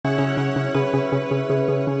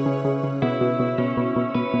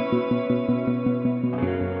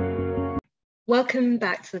Welcome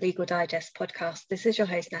back to the Legal Digest podcast. This is your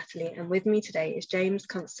host, Natalie, and with me today is James,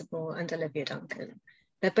 Constable, and Olivia Duncan.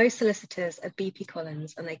 They're both solicitors at BP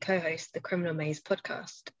Collins and they co-host the Criminal Maze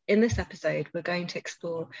podcast. In this episode, we're going to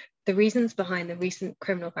explore the reasons behind the recent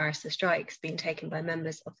criminal barrister strikes being taken by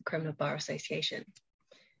members of the Criminal Bar Association.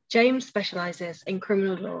 James specialises in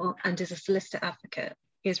criminal law and is a solicitor advocate.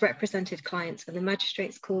 He has represented clients in the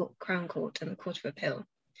Magistrates Court, Crown Court, and the Court of Appeal.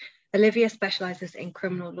 Olivia specialises in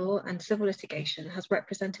criminal law and civil litigation and has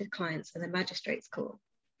represented clients in the Magistrates Court.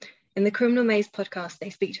 In the Criminal Maze podcast, they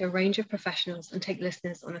speak to a range of professionals and take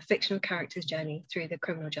listeners on a fictional character's journey through the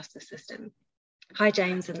criminal justice system. Hi,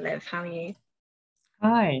 James and Liv, how are you?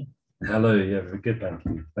 Hi. Hello, yeah, very good, thank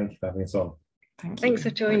you. Thank you for having us on. Thanks for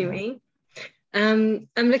joining me. I'm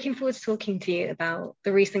looking forward to talking to you about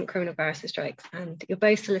the recent criminal barrister strikes, and you're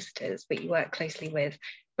both solicitors, but you work closely with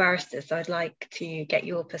barristers, so I'd like to get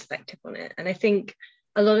your perspective on it. And I think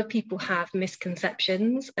a lot of people have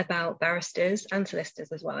misconceptions about barristers and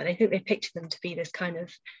solicitors as well, and I think they picture them to be this kind of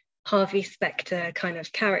Harvey Specter kind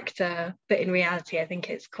of character, but in reality I think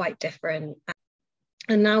it's quite different.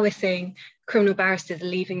 And now we're seeing criminal barristers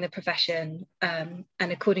leaving the profession, and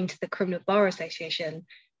according to the Criminal Bar Association,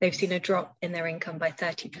 they've seen a drop in their income by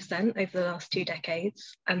 30% over the last 2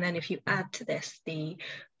 decades. And then if you add to this the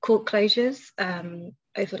court closures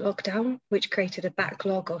over lockdown, which created a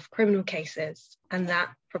backlog of criminal cases, and that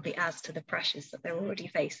probably adds to the pressures that they're already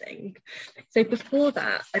facing. So before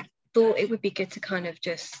that, I thought it would be good to kind of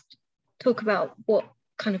just talk about what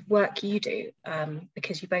kind of work you do,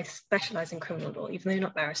 because you both specialise in criminal law, even though you're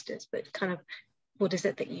not barristers, but kind of what is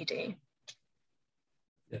it that you do?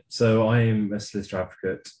 So I'm a solicitor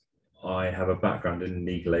advocate. I have a background in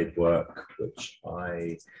legal aid work, which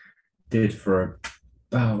I did for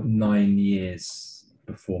about 9 years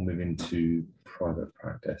before moving to private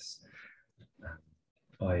practice.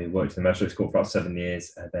 I worked in the Magistrates Court for about 7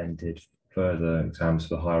 years and then did further exams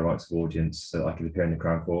for the higher rights of audience so that I could appear in the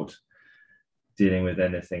Crown Court, dealing with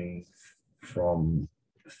anything from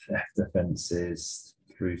theft offences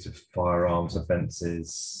through to firearms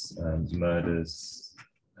offences and murders.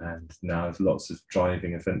 And now there's lots of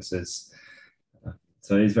driving offences.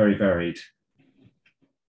 So it's very varied.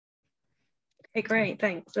 Okay, great,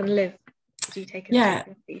 thanks. And Liv, do you take us Yeah.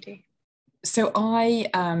 through what you do? So I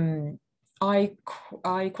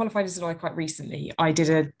qualified as a lawyer quite recently. I did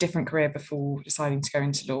a different career before deciding to go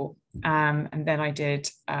into law. And then I did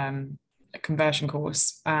a conversion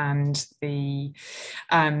course and the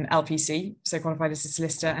LPC, so qualified as a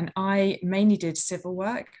solicitor. And I mainly did civil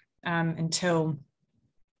work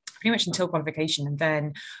pretty much until qualification, and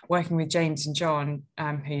then working with James and John,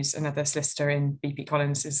 who's another solicitor in BP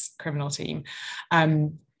Collins' criminal team,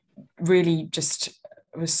 really just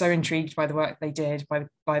was so intrigued by the work they did, by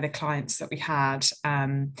the clients that we had.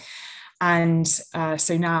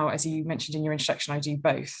 So now, as you mentioned in your introduction, I do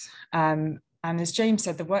both. And as James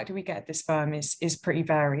said, the work that we get at this firm is pretty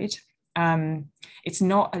varied. It's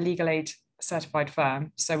not a legal aid certified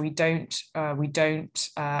firm, so we don't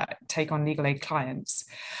take on legal aid clients,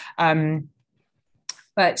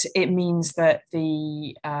 but it means that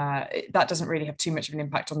that doesn't really have too much of an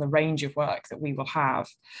impact on the range of work that we will have.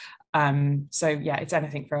 So yeah, it's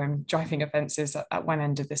anything from driving offences at one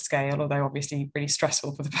end of the scale, although obviously really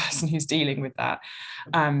stressful for the person who's dealing with that,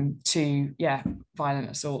 to violent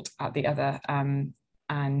assault at the other.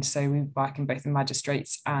 And so we work in both the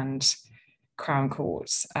magistrates and Crown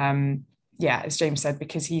Courts. As James said,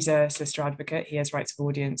 because he's a solicitor advocate, he has rights of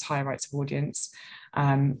audience, higher rights of audience.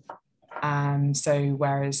 So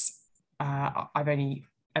whereas I've only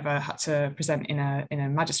ever had to present in a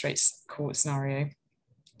magistrates court scenario,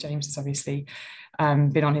 James has obviously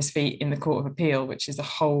been on his feet in the Court of Appeal, which is a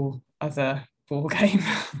whole other ball game.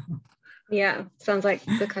 Yeah, sounds like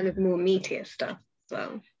the kind of more meatier stuff as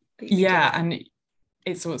well. Yeah, and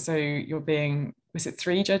it's also was it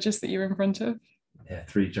 3 judges that you're in front of? Yeah,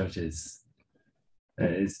 3 judges.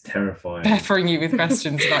 It's terrifying. Peppering you with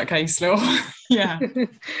questions about case law. Yeah.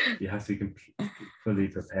 You have to be fully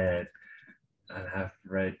prepared and have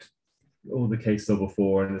read all the case law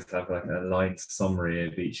before and just have like a line summary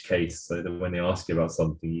of each case so that when they ask you about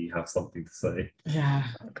something, you have something to say. Yeah.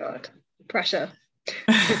 Oh God, pressure.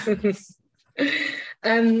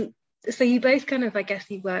 So you both kind of, I guess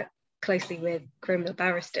you work closely with criminal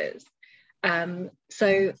barristers.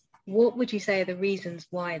 So what would you say are the reasons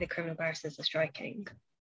why the criminal barristers are striking?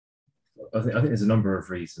 I think there's a number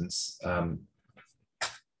of reasons.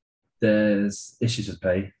 There's issues with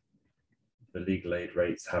pay. The legal aid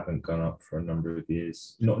rates haven't gone up for a number of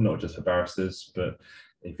years, not just for barristers, but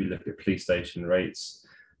if you look at police station rates,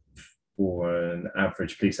 for an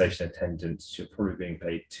average police station attendant, you're probably being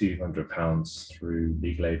paid £200 through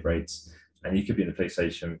legal aid rates, and you could be in the police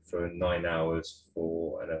station for 9 hours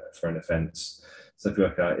for an offence. So if you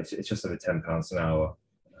work out, it's just over £10 an hour,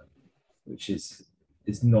 which is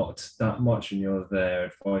not that much when you're there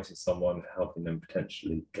advising someone, helping them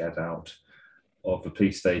potentially get out of a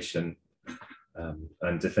police station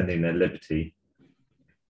and defending their liberty.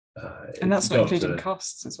 And that's not including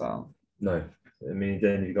costs as well. No, I mean,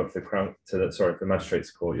 then you got the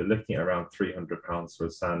magistrates court. You're looking at around £300 for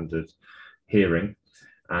a standard hearing,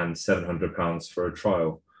 and £700 for a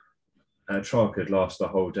trial. And a trial could last a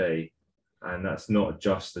whole day, and that's not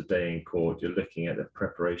just a day in court. You're looking at the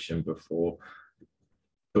preparation before.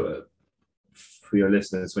 But for your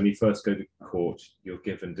listeners, when you first go to court, you're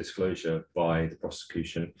given disclosure by the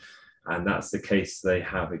prosecution, and that's the case they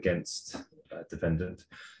have against a defendant.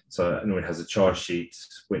 So it normally has a charge sheet,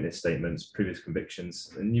 witness statements, previous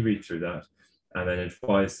convictions, and you read through that and then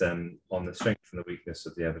advise them on the strength and the weakness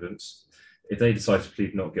of the evidence. If they decide to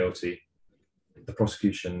plead not guilty, the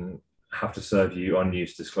prosecution have to serve you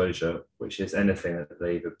unused disclosure, which is anything that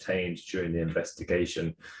they've obtained during the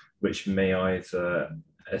investigation, which may either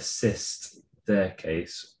assist their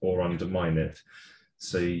case or undermine it.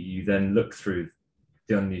 So you then look through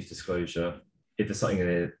the unused disclosure. If there's something in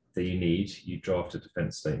it that you need, you draft a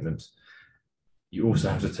defence statement. You also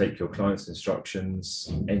have to take your client's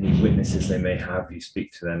instructions, any witnesses they may have, you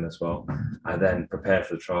speak to them as well, and then prepare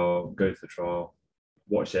for the trial, go to the trial,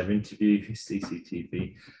 watch their interview,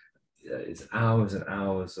 CCTV. It's hours and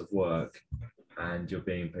hours of work, and you're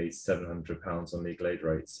being paid £700 on legal aid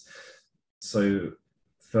rates. So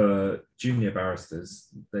for junior barristers,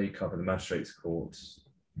 they cover the magistrates court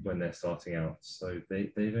when they're starting out. So they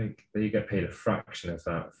get paid a fraction of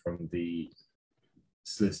that from the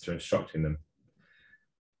solicitor instructing them.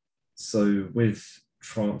 So with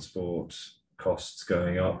transport costs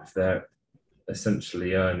going up, they're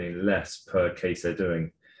essentially earning less per case they're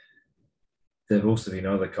doing. There have also been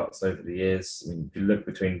other cuts over the years. I mean, if you look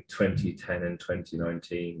between 2010 and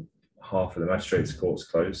 2019, half of the magistrates' courts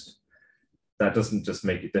closed. That doesn't just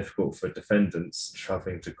make it difficult for defendants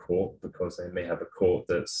travelling to court, because they may have a court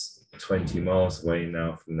that's 20 miles away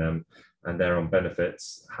now from them and they're on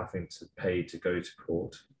benefits, having to pay to go to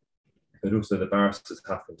court. But also the barristers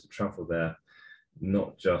having to travel there,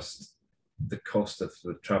 not just the cost of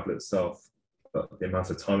the travel itself, but the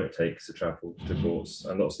amount of time it takes to travel to courts.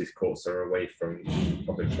 And lots of these courts are away from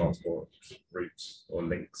public transport routes or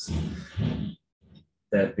links.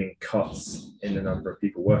 There have been cuts in the number of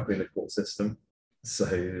people working in the court system. So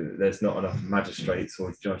there's not enough magistrates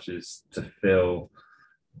or judges to fill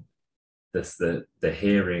the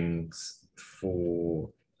hearings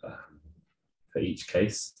for each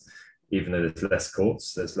case. Even though there's less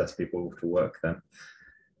courts, there's less people to work them.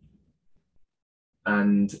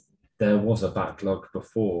 And there was a backlog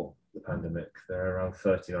before the pandemic. There are around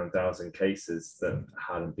 39,000 cases that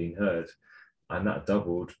hadn't been heard, and that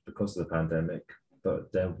doubled because of the pandemic.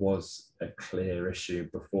 But there was a clear issue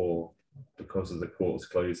before, because of the courts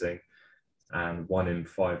closing, and 1 in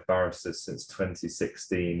 5 barristers since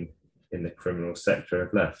 2016 in the criminal sector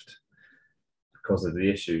have left because of the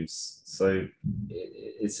issues. So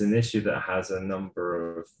it's an issue that has a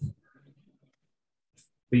number of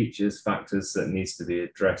features, factors that needs to be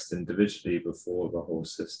addressed individually before the whole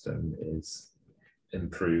system is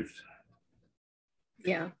improved.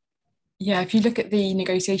 Yeah. Yeah, if you look at the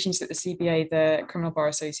negotiations that the CBA, the Criminal Bar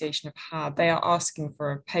Association, have had, they are asking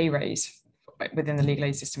for a pay raise within the legal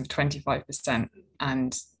aid system of 25%,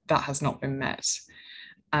 and that has not been met.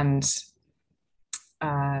 And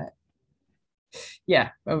without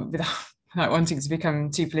wanting to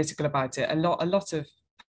become too political about it, a lot of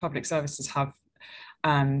public services have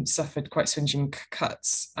suffered quite swingeing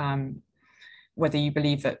cuts. Whether you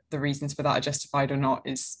believe that the reasons for that are justified or not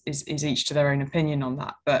is each to their own opinion on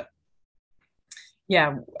that. But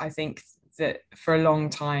yeah, I think that for a long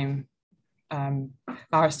time,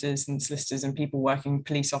 barristers and solicitors and people working,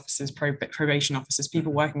 police officers, probation officers,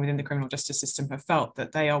 people working within the criminal justice system have felt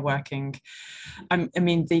that they are working. I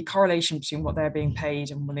mean, the correlation between what they're being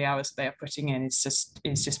paid and the hours that they are putting in is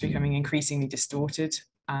just becoming increasingly distorted.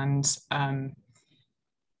 And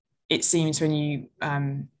it seems when you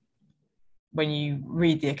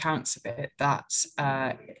read the accounts of it that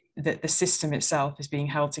the system itself is being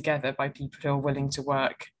held together by people who are willing to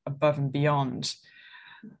work above and beyond,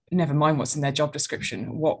 never mind what's in their job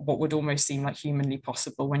description, what would almost seem like humanly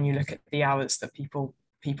possible when you look at the hours that people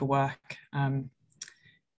work.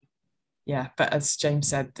 But as James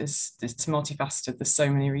said, it's multifaceted. There's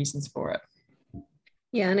so many reasons for it.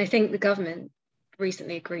 Yeah, and I think the government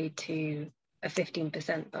recently agreed to a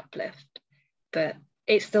 15% uplift, but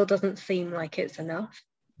it still doesn't seem like it's enough.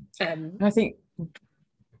 I think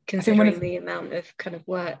considering the amount of kind of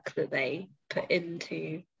work that they put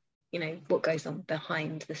into, you know, what goes on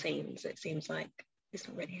behind the scenes, it seems like it's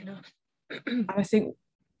not really enough. I think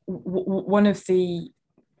one of the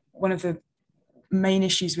main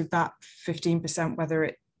issues with that 15%, whether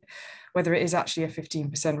it is actually a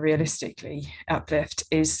 15% realistically uplift,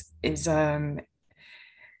 is it's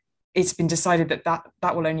been decided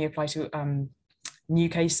that will only apply to new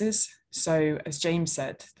cases. So as James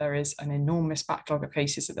said, there is an enormous backlog of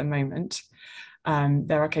cases at the moment.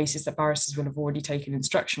 There are cases that barristers will have already taken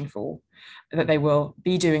instruction for, that they will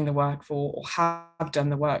be doing the work for or have done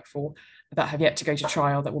the work for, that have yet to go to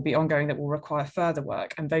trial, that will be ongoing, that will require further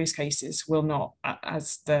work. And those cases will not,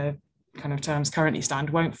 as the kind of terms currently stand,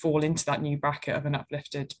 won't fall into that new bracket of an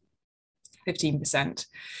uplifted 15%.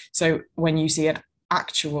 So when you see an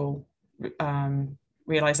actual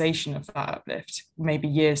realization of that uplift, maybe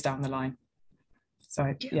years down the line.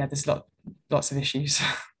 So yeah, there's lots of issues.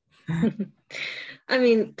 I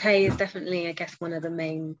mean, pay is definitely, I guess, one of the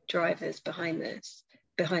main drivers behind the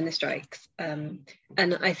strikes. And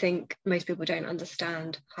I think most people don't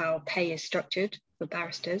understand how pay is structured for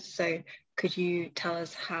barristers. So could you tell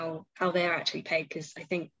us how they're actually paid? Because I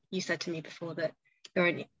think you said to me before that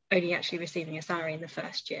they're only actually receiving a salary in the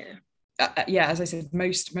first year. Yeah, as I said,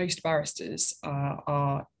 most barristers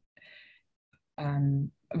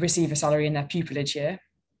receive a salary in their pupillage year,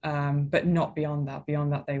 but not beyond that.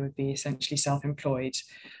 Beyond that, they would be essentially self-employed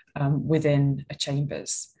within a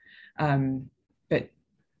chambers. But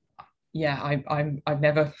yeah, I've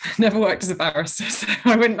never worked as a barrister, so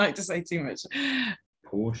I wouldn't like to say too much.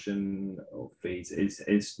 Portion of fees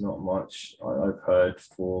is not much. I've heard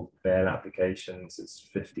for bail applications it's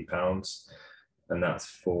 £50, and that's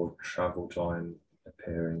for travel time,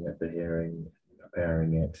 appearing at the hearing,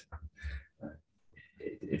 preparing it.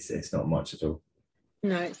 It's not much at all.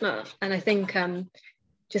 No, it's not. And I think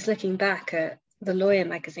just looking back at the Lawyer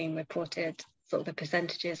magazine reported sort of the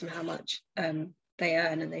percentages and how much they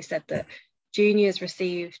earn, and they said that juniors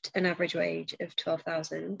received an average wage of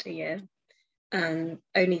 12,000 a year, and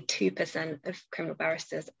only 2% of criminal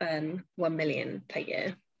barristers earn 1 million per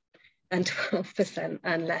year, and 12%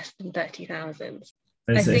 earn less than 30,000.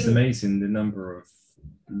 It's amazing the number of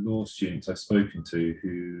law students I've spoken to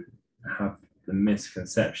who have the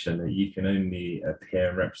misconception that you can only appear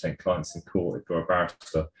and represent clients in court if you're a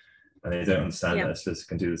barrister, and they don't understand that a solicitor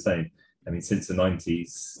can do the same. I mean, since the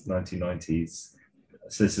 1990s,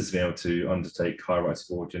 solicitors have been able to undertake high rights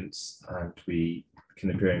of audience, and we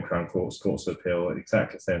can appear in Crown Courts, Courts of Appeal,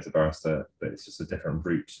 exactly the same as a barrister, but it's just a different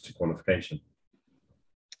route to qualification.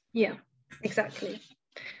 Yeah, exactly.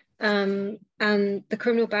 And the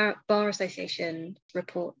Criminal Bar Association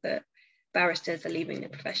report that barristers are leaving the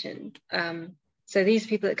profession. So these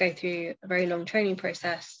people that go through a very long training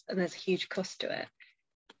process, and there's a huge cost to it.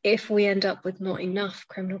 If we end up with not enough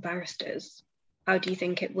criminal barristers, how do you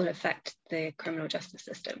think it will affect the criminal justice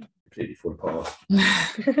system? Completely fall apart.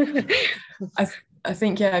 I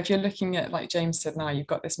think, yeah, if you're looking at, like James said now, you've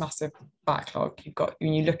got this massive backlog.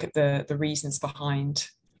 When you look at the reasons behind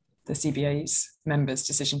the CBA's members'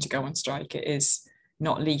 decision to go on strike, it is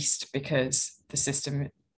not least because the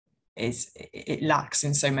system it lacks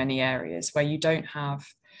in so many areas where you don't have.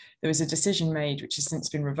 There was a decision made, which has since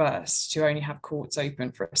been reversed, to only have courts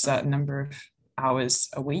open for a certain number of hours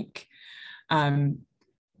a week.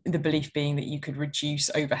 The belief being that you could reduce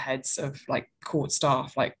overheads of like court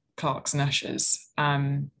staff, like clerks and ushers.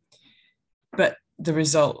 But the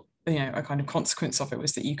result, a kind of consequence of it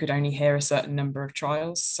was that you could only hear a certain number of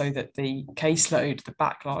trials, so that the caseload, the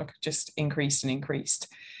backlog, just increased and increased.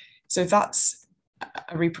 So that's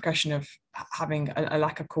a repercussion of having a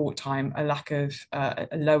lack of court time, a lack of a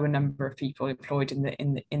lower number of people employed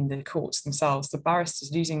in the courts themselves. The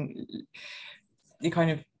barristers losing the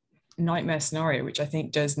kind of nightmare scenario, which I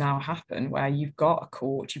think does now happen, where you've got a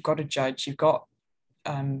court, you've got a judge, you've got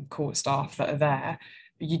court staff that are there,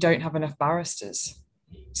 but you don't have enough barristers.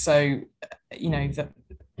 So, that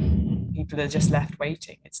people are just left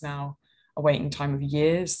waiting. It's now a waiting time of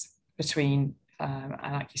years between an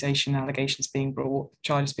accusation, allegations being brought,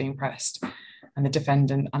 charges being pressed, and the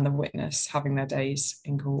defendant and the witness having their days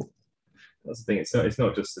in court. That's the thing. It's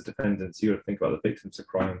not just the defendants. You got to think about the victims of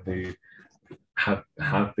crime who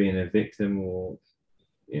have been a victim or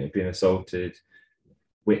been assaulted,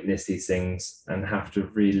 witness these things, and have to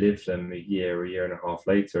relive them a year and a half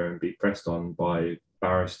later and be pressed on by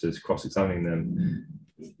barristers cross-examining them.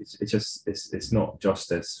 It's not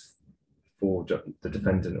justice for the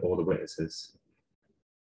defendant or the witnesses.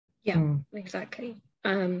 Yeah, exactly.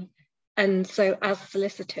 And so as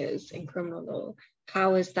solicitors in criminal law,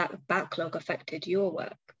 how has that backlog affected your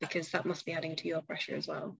work? Because that must be adding to your pressure as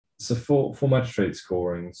well. So for magistrate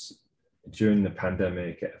scorings, during the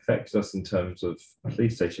pandemic, it affected us in terms of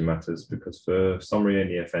police station matters, because for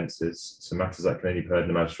summary-only offences, so matters that can only be heard in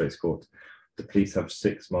the magistrate's court, the police have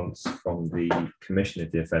 6 months from the commission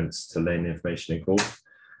of the offence to lay in information in court,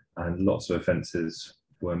 and lots of offences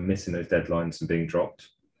were missing those deadlines and being dropped.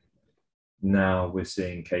 Now we're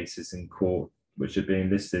seeing cases in court which are being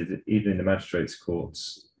listed, even in the magistrates'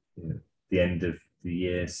 courts, the end of the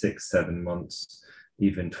year, 6, 7 months,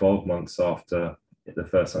 even 12 months after the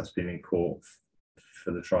first time it's been in court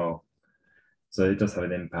for the trial. So it does have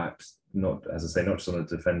an impact, not, as I say, not just on the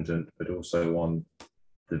defendant, but also on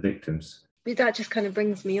the victims. But that just kind of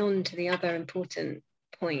brings me on to the other important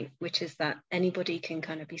point, which is that anybody can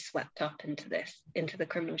kind of be swept up into this, into the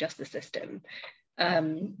criminal justice system.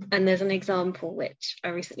 And there's an example which I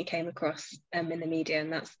recently came across in the media,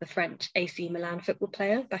 and that's the French AC Milan football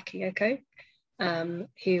player, Bakayoko,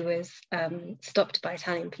 who was stopped by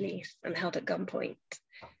Italian police and held at gunpoint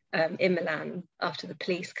in Milan after the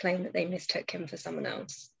police claimed that they mistook him for someone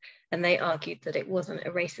else. And they argued that it wasn't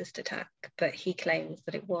a racist attack, but he claims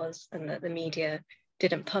that it was, and that the media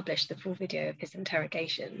didn't publish the full video of his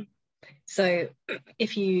interrogation. So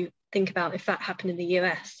if you think about if that happened in the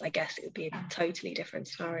US, I guess it would be a totally different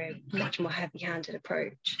scenario, much more heavy-handed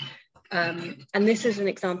approach. And this is an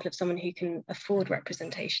example of someone who can afford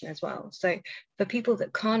representation as well. So for people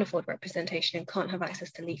that can't afford representation and can't have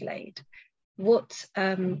access to legal aid, what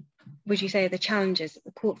would you say are the challenges that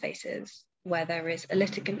the court faces where there is a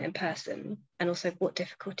litigant in person, and also what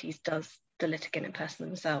difficulties does the litigant in person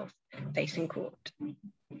themselves face in court?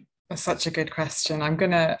 That's such a good question. I'm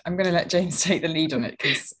gonna let James take the lead on it,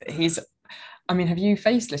 because have you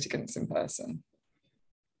faced litigants in person?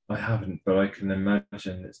 I haven't, but I can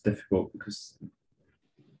imagine it's difficult because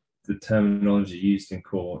the terminology used in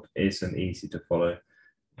court isn't easy to follow.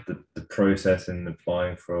 The process in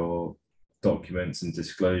applying for documents and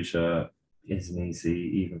disclosure isn't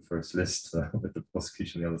easy, even for a solicitor with the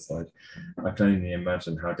prosecution on the other side. I can only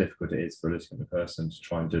imagine how difficult it is for a litigant person to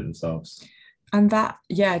try and do it themselves. And that,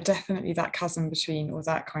 yeah, definitely that chasm between, or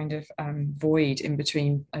that kind of void in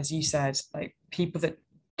between, as you said, like people that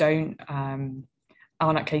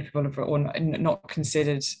are not capable of, or not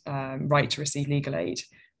considered right to receive legal aid,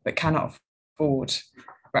 but cannot afford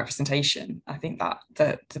representation. I think that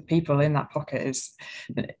the people in that pocket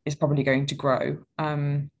is probably going to grow.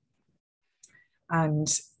 And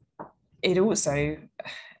it also,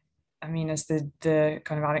 as the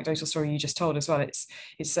kind of anecdotal story you just told as well, it's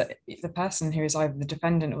the person who is either the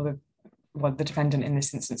defendant or the defendant in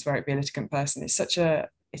this instance, where it be a litigant person, it's such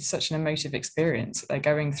an emotive experience that they're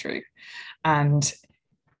going through, and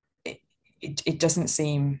it doesn't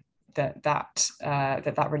seem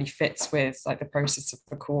that really fits with like the process of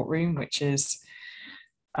the courtroom, which is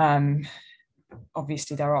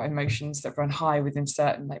obviously there are emotions that run high within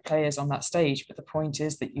certain like players on that stage, but the point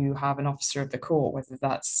is that you have an officer of the court, whether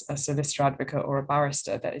that's a solicitor advocate or a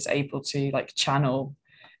barrister, that is able to like channel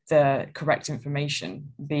the correct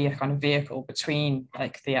information, be a kind of vehicle between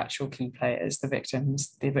like the actual key players, the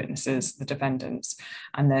victims, the witnesses, the defendants,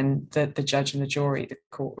 and then the judge and the jury, the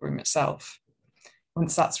courtroom itself.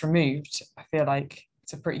 Once that's removed, I feel like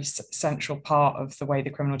it's a pretty central part of the way the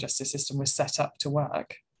criminal justice system was set up to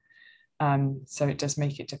work. So it does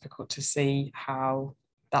make it difficult to see how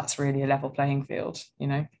that's really a level playing field,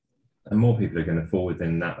 And more people are going to fall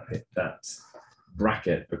within that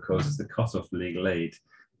bracket, because the cut-off for legal aid,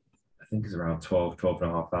 I think, is around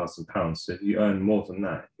 £12,500. So if you earn more than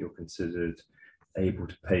that, you're considered able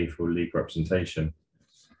to pay for legal representation,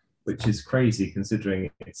 which is crazy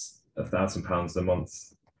considering it's £1,000 a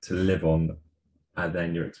month to live on, and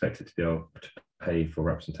then you're expected to be able to pay for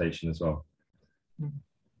representation as well.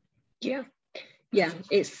 Yeah,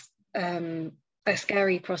 it's a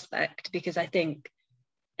scary prospect, because I think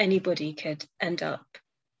anybody could end up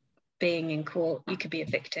being in court. You could be a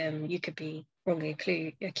victim, you could be wrongly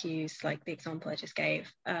accused, like the example I just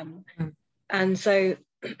gave. And so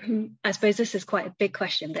I suppose this is quite a big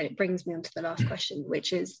question, but it brings me on to the last question,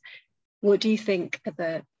 which is, what do you think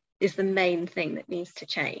is the main thing that needs to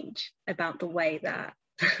change about the way that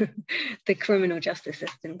the criminal justice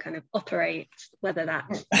system kind of operates, whether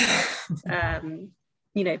that's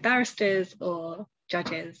barristers or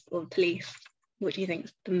judges or police? What do you think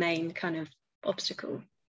is the main kind of obstacle?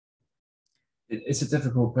 It's a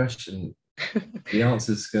difficult question. The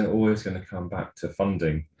answer is always going to come back to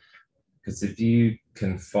funding, because if you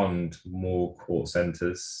can fund more court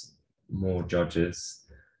centres, more judges,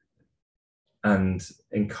 and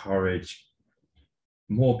encourage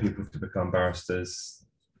more people to become barristers,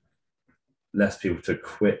 less people to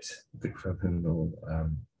quit the criminal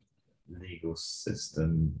legal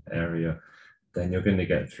system area, then you're going to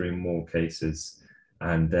get through more cases,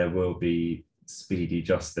 and there will be speedy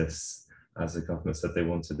justice, as the government said they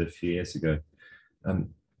wanted a few years ago.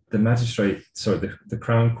 The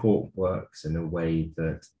Crown Court works in a way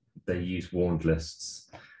that they use warned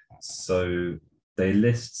lists. So they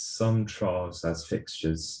list some trials as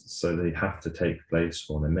fixtures, so they have to take place,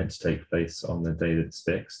 or they're meant to take place on the day that's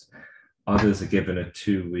fixed. Others are given a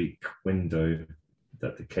 2-week window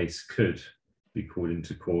that the case could be called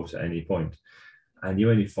into court at any point. And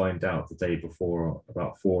you only find out the day before,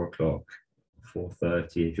 about 4 o'clock,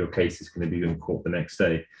 4:30, if your case is going to be in court the next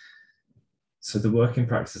day. So the working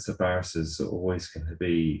practice of barristers are always going to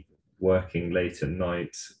be working late at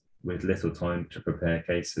night with little time to prepare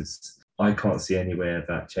cases. I can't see anywhere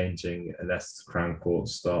that changing unless Crown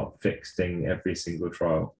Courts start fixing every single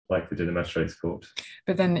trial like we did in the Magistrates Court.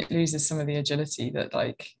 But then it loses some of the agility that,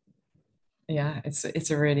 like, yeah,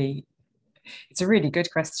 it's a really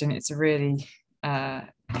good question. It's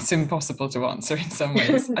impossible to answer in some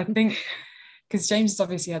ways. I think because James has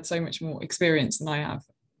obviously had so much more experience than I have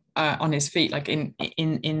on his feet, like in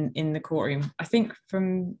the courtroom. I think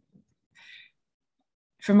from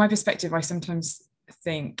my perspective, I sometimes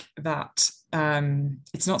think that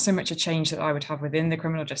it's not so much a change that I would have within the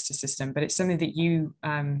criminal justice system, but it's something that you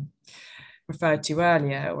referred to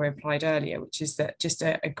earlier or implied earlier, which is that just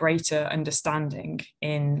a greater understanding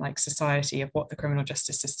in like society of what the criminal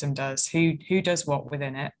justice system does, who does what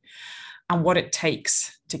within it, and what it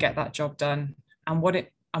takes to get that job done, and what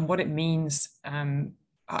it means,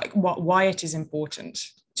 why it is important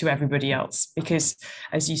to everybody else. Because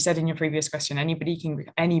as you said in your previous question, anybody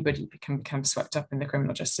can become swept up in the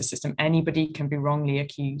criminal justice system. Anybody can be wrongly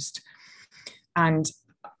accused, and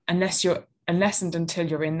unless and until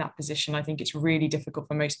you're in that position, I think it's really difficult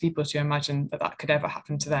for most people to imagine that could ever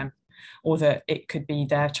happen to them, or that it could be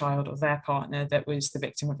their child or their partner that was the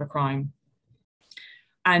victim of a crime.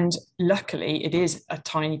 And luckily, it is a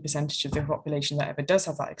tiny percentage of the population that ever does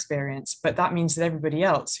have that experience. But that means that everybody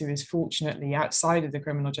else who is fortunately outside of the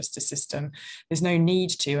criminal justice system, there's no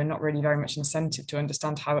need to, and not really very much incentive to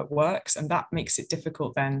understand how it works. And that makes it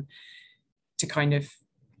difficult then to kind of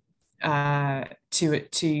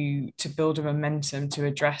to build a momentum to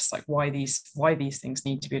address like why these things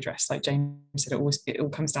need to be addressed. Like James said, it all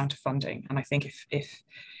comes down to funding. And I think if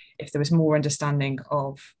there was more understanding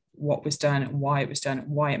of what was done and why it was done and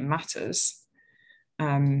why it matters,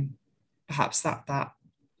 perhaps that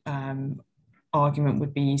argument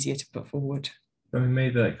would be easier to put forward. I mean,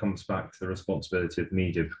 maybe that comes back to the responsibility of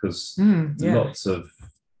media, because lots of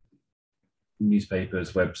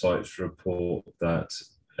newspapers, websites report that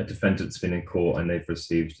a defendant's been in court and they've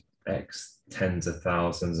received X tens of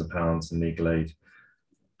thousands of pounds in legal aid,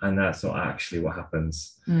 and that's not actually what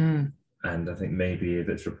happens. And I think maybe if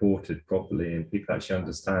it's reported properly and people actually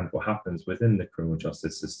understand what happens within the criminal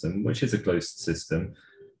justice system, which is a closed system,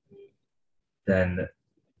 then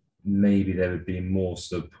maybe there would be more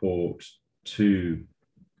support to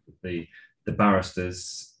the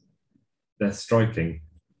barristers. They're striking,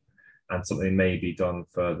 and something may be done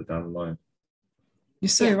further down the line. You're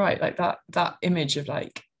so right. Like that image of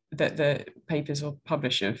like that the papers will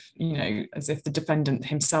publish of, you know, as if the defendant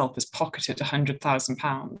himself has pocketed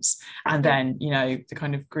 £100,000, and then, you know, the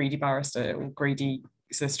kind of greedy barrister or greedy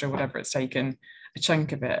solicitor or whatever, it's taken a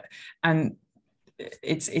chunk of it, and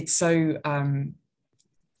it's so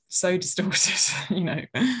distorted, you know.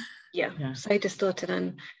 Yeah, so distorted.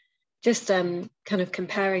 And just kind of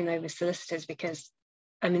comparing those with solicitors, because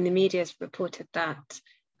I mean the media's reported that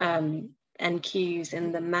NQs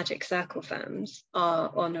in the Magic Circle firms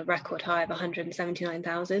are on a record high of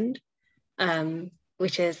 179,000,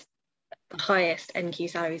 which is the highest NQ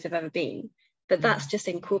salaries have ever been. But that's just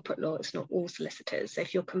in corporate law, it's not all solicitors. So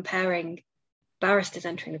if you're comparing barristers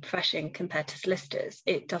entering the profession compared to solicitors,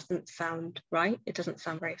 it doesn't sound right. It doesn't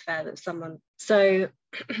sound very fair that someone... So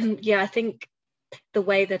yeah, I think the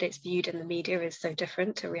way that it's viewed in the media is so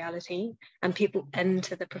different to reality, and people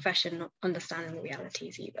enter the profession not understanding the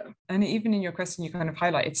realities either. And even in your question, you kind of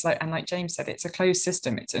highlight, it's like, and like James said, it's a closed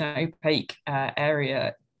system, it's an opaque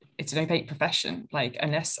area, it's an opaque profession. Like,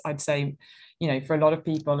 unless, I'd say, you know, for a lot of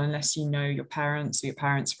people, unless you know your parents or your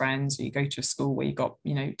parents' friends, or you go to a school where you've got,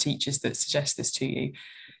 you know, teachers that suggest this to you,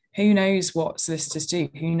 who knows what solicitors do?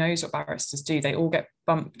 Who knows what barristers do? They all get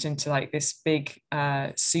bumped into like this big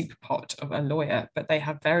soup pot of a lawyer, but they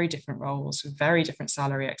have very different roles with very different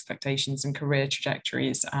salary expectations and career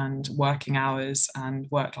trajectories and working hours and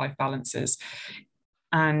work-life balances.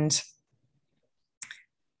 And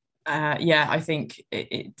Yeah, I think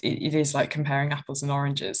it is like comparing apples and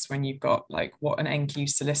oranges when you've got like what an NQ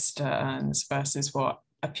solicitor earns versus what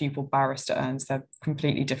a pupil barrister earns. They're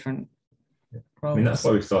completely different roles. I mean, that's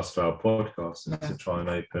why we started our podcast, and to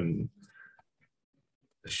try and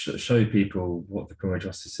show people what the criminal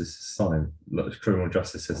justice system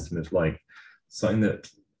is like, something that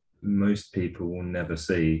most people will never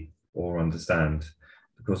see or understand,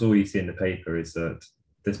 because all you see in the paper is that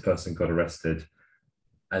this person got arrested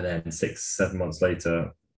and then 6-7 months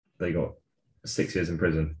later they got 6 years in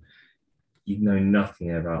prison. You know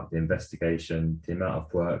nothing about the investigation, the amount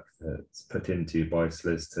of work that's put into by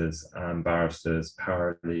solicitors and barristers,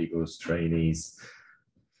 paralegals, trainees,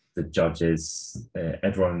 the judges,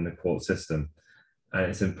 everyone in the court system. And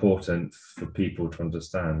it's important for people to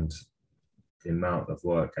understand the amount of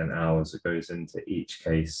work and hours that goes into each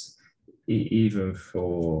case, even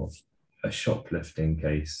for a shoplifting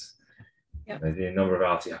case. Yep. The number of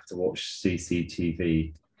hours you have to watch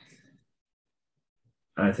CCTV.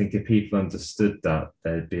 I think if people understood that,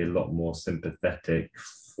 they'd be a lot more sympathetic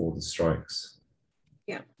for the strikes.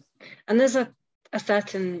 Yeah, and there's a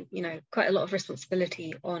certain, quite a lot of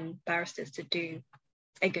responsibility on barristers to do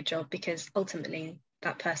a good job, because ultimately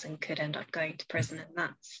that person could end up going to prison, and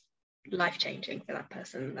that's life-changing for that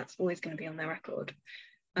person. That's always going to be on their record.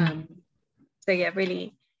 So yeah,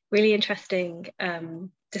 really, really interesting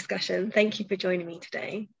discussion. Thank you for joining me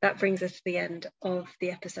today. That brings us to the end of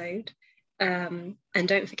the episode. And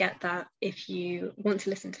don't forget that if you want to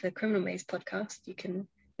listen to the Criminal Maze podcast, you can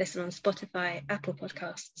listen on Spotify, Apple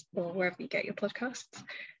Podcasts, or wherever you get your podcasts.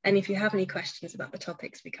 And if you have any questions about the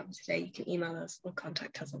topics we covered today, you can email us or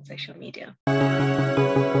contact us on social media.